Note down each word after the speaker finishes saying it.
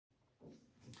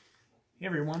Hey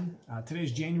everyone, today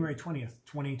is January 20th,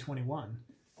 2021,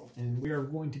 and we are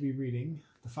going to be reading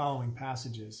the following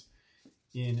passages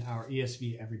in our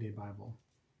ESV Every Day Bible.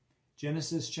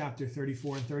 Genesis chapter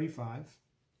 34 and 35,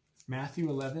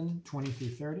 Matthew 11, 20 through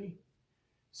 30,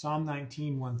 Psalm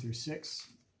 19, 1 through 6,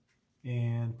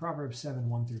 and Proverbs 7,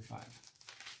 1 through 5.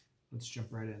 Let's jump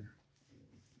right in.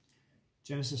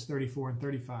 Genesis 34 and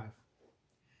 35.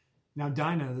 Now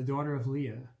Dinah, the daughter of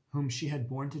Leah, whom she had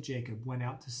borne to Jacob, went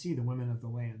out to see the women of the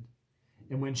land.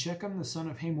 And when Shechem the son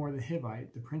of Hamor the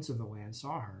Hivite, the prince of the land,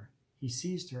 saw her, he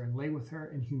seized her and lay with her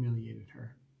and humiliated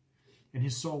her. And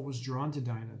his soul was drawn to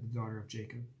Dinah, the daughter of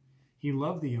Jacob. He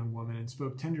loved the young woman and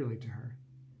spoke tenderly to her.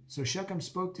 So Shechem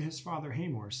spoke to his father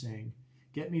Hamor, saying,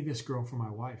 "Get me this girl for my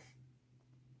wife."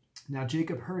 Now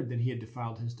Jacob heard that he had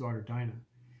defiled his daughter Dinah,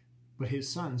 but his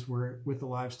sons were with the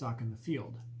livestock in the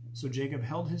field. So Jacob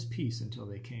held his peace until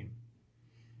they came.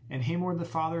 And Hamor the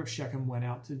father of Shechem went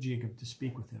out to Jacob to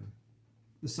speak with him.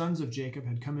 The sons of Jacob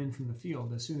had come in from the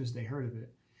field as soon as they heard of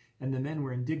it, and the men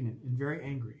were indignant and very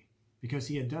angry, because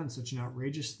he had done such an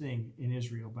outrageous thing in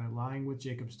Israel by lying with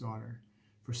Jacob's daughter,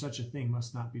 for such a thing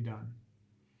must not be done.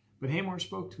 But Hamor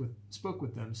spoke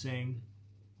with them, saying,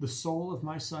 "The soul of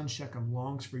my son Shechem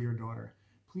longs for your daughter.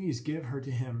 Please give her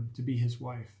to him to be his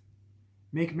wife.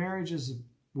 Make marriages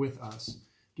with us.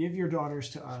 Give your daughters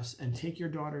to us, and take your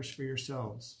daughters for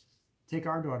yourselves. Take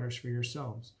our daughters for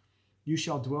yourselves. You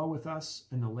shall dwell with us,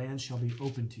 and the land shall be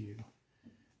open to you.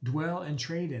 Dwell and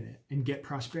trade in it, and get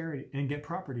prosperity and get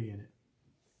property in it."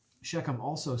 Shechem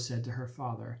also said to her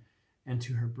father and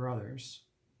to her brothers,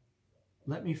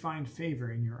 "Let me find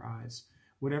favor in your eyes.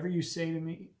 Whatever you say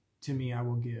to me I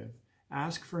will give.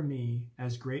 Ask for me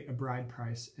as great a bride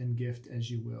price and gift as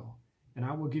you will, and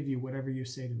I will give you whatever you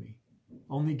say to me.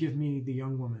 Only give me the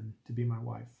young woman to be my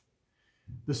wife."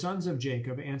 The sons of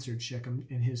Jacob answered Shechem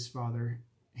and his father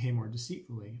Hamor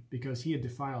deceitfully, because he had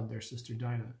defiled their sister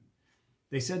Dinah.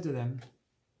 They said to them,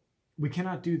 "We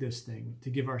cannot do this thing, to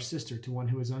give our sister to one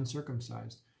who is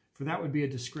uncircumcised, for that would be a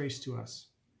disgrace to us.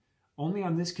 Only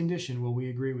on this condition will we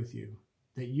agree with you,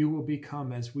 that you will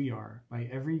become as we are, by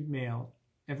every male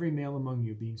among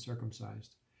you being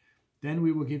circumcised. Then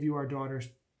we will give our daughters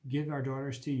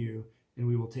to you, and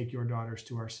we will take your daughters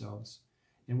to ourselves,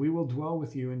 and we will dwell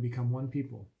with you and become one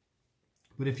people.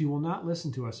 But if you will not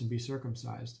listen to us and be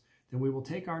circumcised, then we will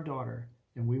take our daughter,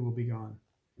 and we will be gone."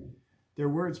 Their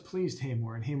words pleased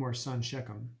Hamor and Hamor's son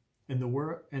Shechem, and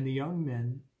the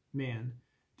young man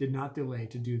did not delay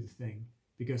to do the thing,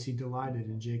 because he delighted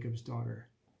in Jacob's daughter.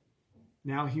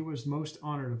 Now he was most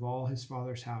honored of all his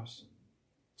father's house.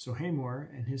 So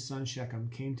Hamor and his son Shechem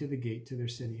came to the gate to their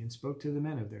city and spoke to the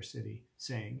men of their city,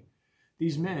 saying,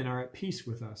 "These men are at peace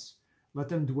with us. Let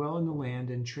them dwell in the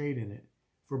land and trade in it.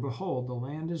 For behold, the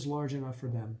land is large enough for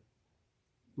them.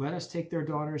 Let us take their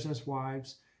daughters as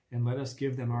wives, and let us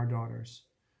give them our daughters.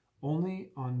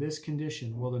 Only on this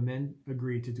condition will the men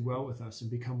agree to dwell with us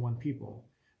and become one people,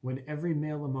 when every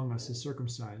male among us is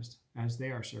circumcised, as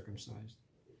they are circumcised.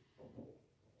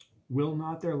 Will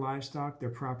not their livestock, their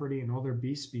property, and all their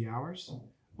beasts be ours?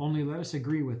 Only let us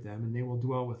agree with them, and they will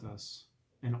dwell with us."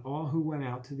 And all who went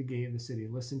out to the gate of the city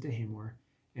listened to Hamor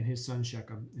and his son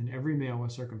Shechem, and every male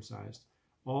was circumcised,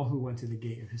 all who went to the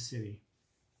gate of his city.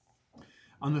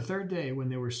 On the third day, when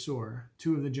they were sore,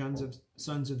 two of the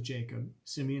sons of Jacob,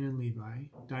 Simeon and Levi,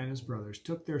 Dinah's brothers,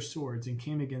 took their swords and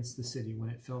came against the city when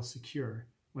it felt secure,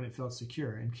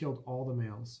 and killed all the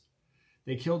males.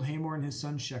 They killed Hamor and his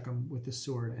son Shechem with the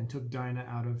sword, and took Dinah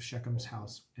out of Shechem's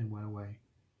house and went away.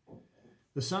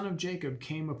 The son of Jacob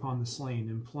came upon the slain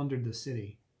and plundered the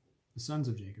city, the sons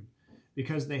of Jacob,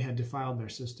 because they had defiled their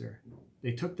sister.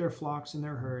 They took their flocks and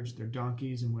their herds, their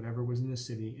donkeys, and whatever was in the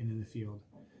city and in the field,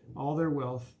 all their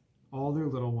wealth, all their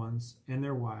little ones, and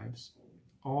their wives,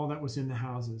 all that was in the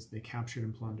houses they captured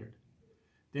and plundered.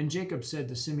 Then Jacob said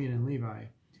to Simeon and Levi,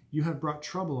 "You have brought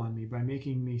trouble on me by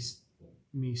making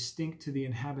me stink to the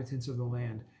inhabitants of the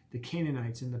land, the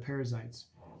Canaanites and the Perizzites.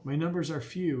 My numbers are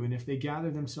few, and if they gather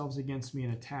themselves against me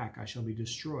and attack, I shall be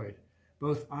destroyed,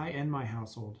 both I and my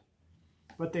household."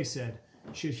 But they said,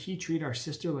 "Should he treat our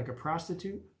sister like a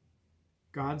prostitute?"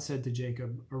 God said to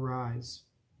Jacob, "Arise,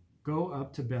 go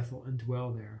up to Bethel and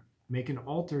dwell there. Make an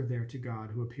altar there to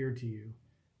God who appeared to you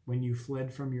when you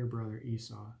fled from your brother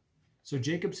Esau." So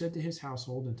Jacob said to his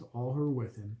household and to all who were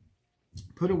with him,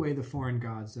 "Put away the foreign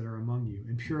gods that are among you,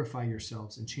 and purify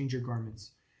yourselves, and change your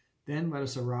garments. Then let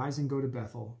us arise and go to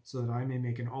Bethel, so that I may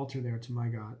make an altar there to my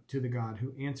God, to the God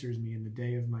who answers me in the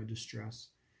day of my distress,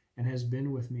 and has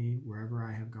been with me wherever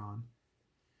I have gone."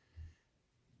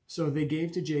 So they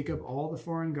gave to Jacob all the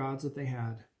foreign gods that they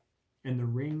had, and the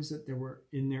rings that there were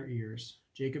in their ears.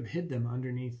 Jacob hid them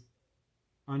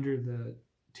under the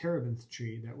terebinth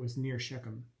tree that was near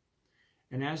Shechem.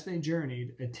 And as they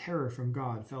journeyed, a terror from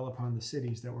God fell upon the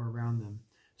cities that were around them,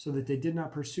 so that they did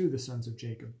not pursue the sons of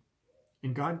Jacob.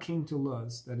 And God came to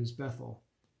Luz, that is Bethel,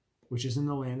 which is in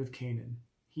the land of Canaan,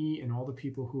 he and all the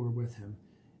people who were with him,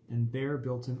 and there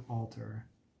built an altar,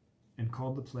 and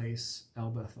called the place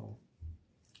El Bethel,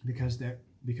 because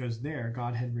there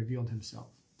God had revealed himself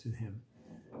to him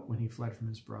when he fled from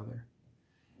his brother.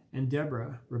 And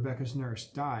Deborah, Rebekah's nurse,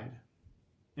 died,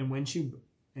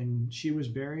 and she was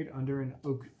buried under an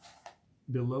oak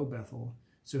below Bethel,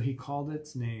 so he called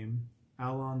its name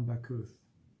Allon Bakuth.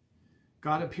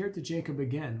 God appeared to Jacob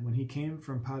again when he came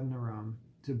from Paddan Aram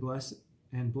to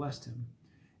blessed him.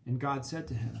 And God said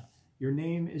to him, "Your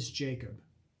name is Jacob.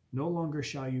 No longer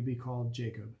shall you be called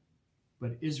Jacob,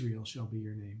 but Israel shall be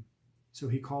your name." So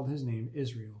he called his name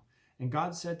Israel. And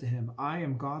God said to him, "I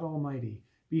am God Almighty.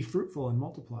 Be fruitful and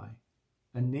multiply.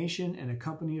 A nation and a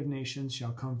company of nations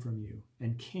shall come from you,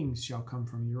 and kings shall come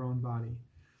from your own body.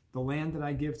 The land that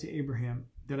I gave to Abraham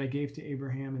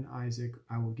and Isaac,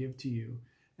 I will give to you,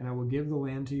 and I will give the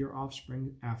land to your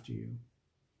offspring after you."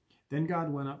 Then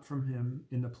God went up from him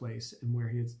in the place and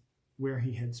where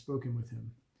he had spoken with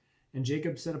him. And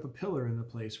Jacob set up a pillar in the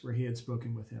place where he had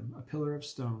spoken with him, a pillar of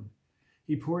stone.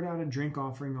 He poured out a drink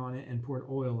offering on it and poured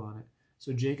oil on it.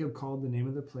 So Jacob called the name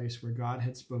of the place where God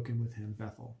had spoken with him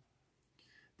Bethel.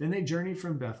 Then they journeyed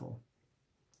from Bethel.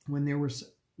 When they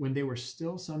were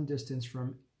still some distance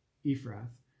from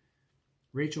Ephrath,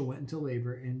 Rachel went into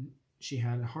labor, and she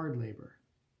had hard labor.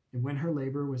 And when her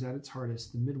labor was at its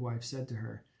hardest, the midwife said to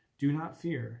her, "Do not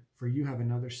fear, for you have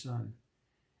another son."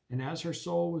 And as her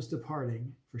soul was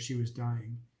departing, for she was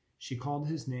dying, she called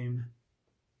his name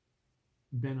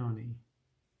Benoni,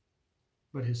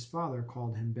 but his father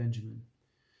called him Benjamin.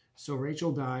 So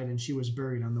Rachel died, and she was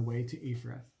buried on the way to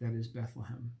Ephrath, that is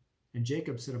Bethlehem. And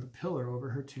Jacob set up a pillar over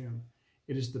her tomb.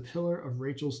 It is the pillar of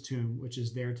Rachel's tomb, which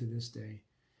is there to this day.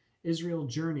 Israel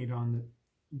journeyed on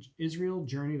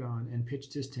and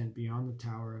pitched his tent beyond the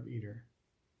tower of Eder.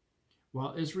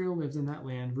 While Israel lived in that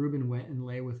land, Reuben went and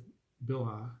lay with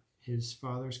Bilhah, his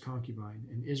father's concubine,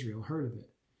 and Israel heard of it.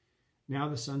 Now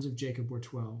the sons of Jacob were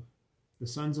 12. The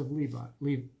sons of Leah,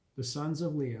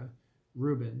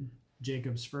 Reuben,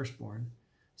 Jacob's firstborn,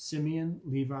 Simeon,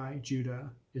 Levi,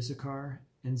 Judah, Issachar,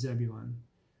 and Zebulun.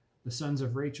 The sons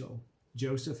of Rachel,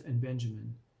 Joseph and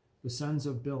Benjamin. The sons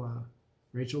of Bilhah,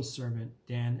 Rachel's servant,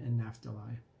 Dan and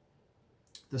Naphtali.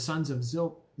 The sons of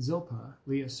Zilpah,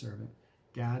 Leah's servant,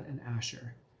 Gad and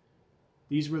Asher.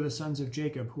 These were the sons of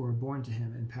Jacob who were born to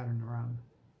him in Paddan Aram.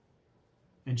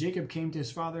 And Jacob came to his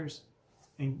father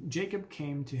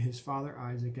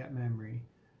Isaac at Mamre,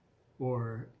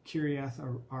 or Kiriath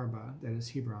Arba, that is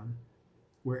Hebron,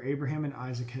 where Abraham and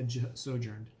Isaac had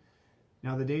sojourned.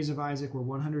 Now the days of Isaac were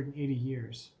 180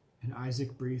 years, and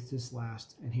Isaac breathed his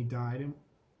last, and he died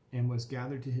and was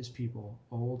gathered to his people,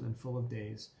 old and full of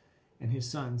days, and his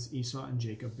sons Esau and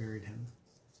Jacob buried him.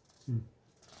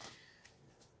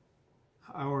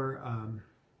 Our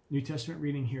New Testament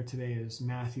reading here today is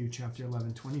Matthew chapter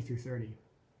 11, 20 through 30.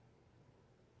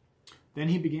 Then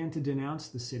he began to denounce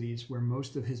the cities where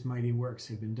most of his mighty works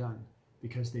had been done,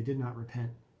 because they did not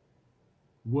repent.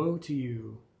 "Woe to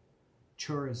you,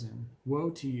 Chorazin! Woe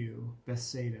to you,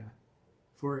 Bethsaida!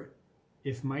 For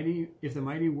if the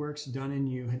mighty works done in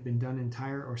you had been done in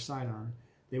Tyre or Sidon,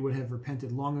 they would have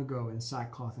repented long ago in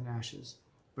sackcloth and ashes.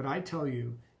 But I tell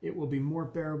you, it will be more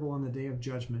bearable on the day of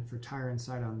judgment for Tyre and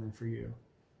Sidon than for you.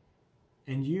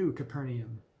 And you,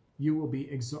 Capernaum,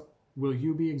 will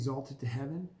you be exalted to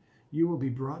heaven? You will be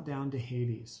brought down to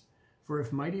Hades. For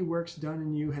if mighty works done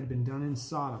in you had been done in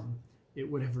Sodom, it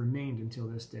would have remained until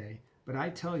this day. But I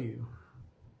tell you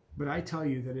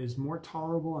that it is more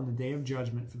tolerable on the day of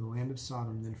judgment for the land of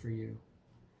Sodom than for you."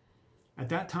 At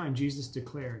that time Jesus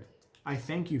declared, "I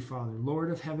thank you, Father, Lord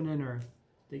of heaven and earth,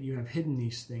 that you have hidden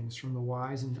these things from the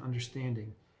wise and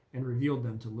understanding and revealed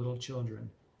them to little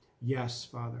children. Yes,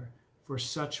 Father, for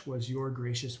such was your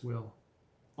gracious will.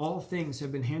 All things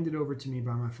have been handed over to me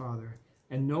by my Father,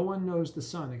 and no one knows the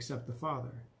Son except the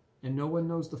Father, and no one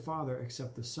knows the Father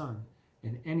except the Son,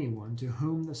 and anyone to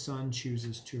whom the Son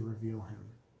chooses to reveal him.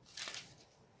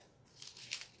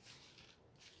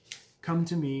 Come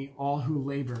to me, all who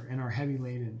labor and are heavy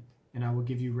laden, and I will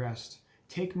give you rest.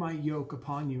 Take my yoke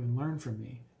upon you and learn from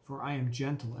me, for I am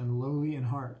gentle and lowly in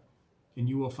heart, and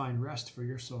you will find rest for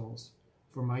your souls.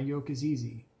 For my yoke is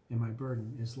easy, and my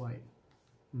burden is light."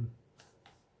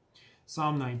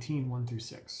 Psalm 19, 1 through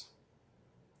 6.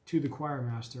 To the choir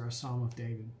master, a psalm of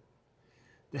David.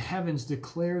 The heavens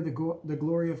declare the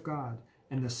glory of God,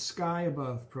 and the sky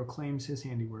above proclaims his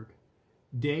handiwork.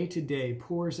 Day to day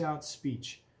pours out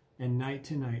speech, and night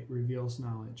to night reveals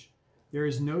knowledge. There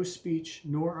is no speech,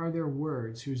 nor are there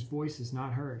words whose voice is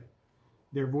not heard.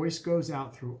 Their voice goes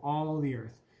out through all the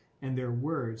earth, and their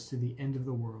words to the end of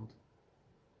the world.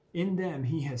 In them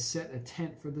he has set a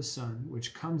tent for the sun,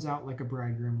 which comes out like a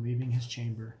bridegroom leaving his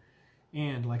chamber,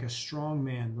 and like a strong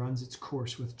man runs its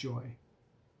course with joy.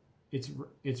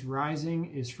 Its rising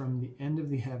is from the end of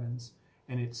the heavens,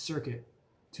 and its circuit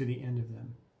to the end of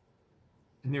them.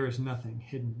 And there is nothing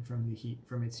hidden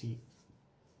from its heat.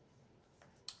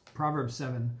 Proverbs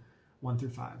 7,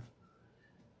 1-5.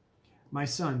 My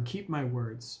son, keep my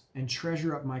words, and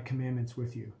treasure up my commandments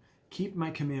with you. Keep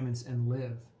my commandments and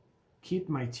live. Keep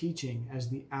my teaching as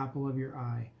the apple of your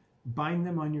eye. Bind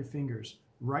them on your fingers.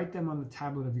 Write them on the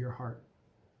tablet of your heart.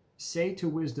 Say to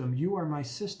wisdom, you are my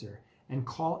sister, and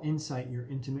call insight your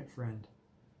intimate friend,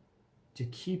 to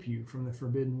keep you from the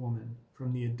forbidden woman,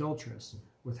 from the adulteress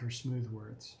with her smooth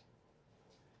words.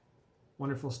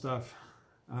 Wonderful stuff.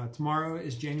 Tomorrow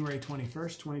is January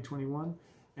 21st, 2021,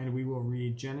 and we will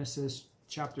read Genesis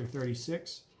chapter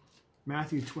 36,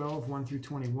 Matthew 12,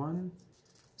 1-21,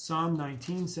 Psalm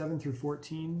 19,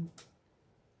 7-14,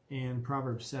 and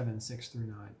Proverbs 7,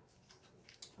 6-9.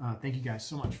 Thank you guys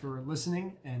so much for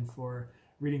listening and for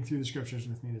reading through the scriptures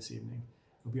with me this evening.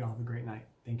 Hope you all have a great night.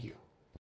 Thank you.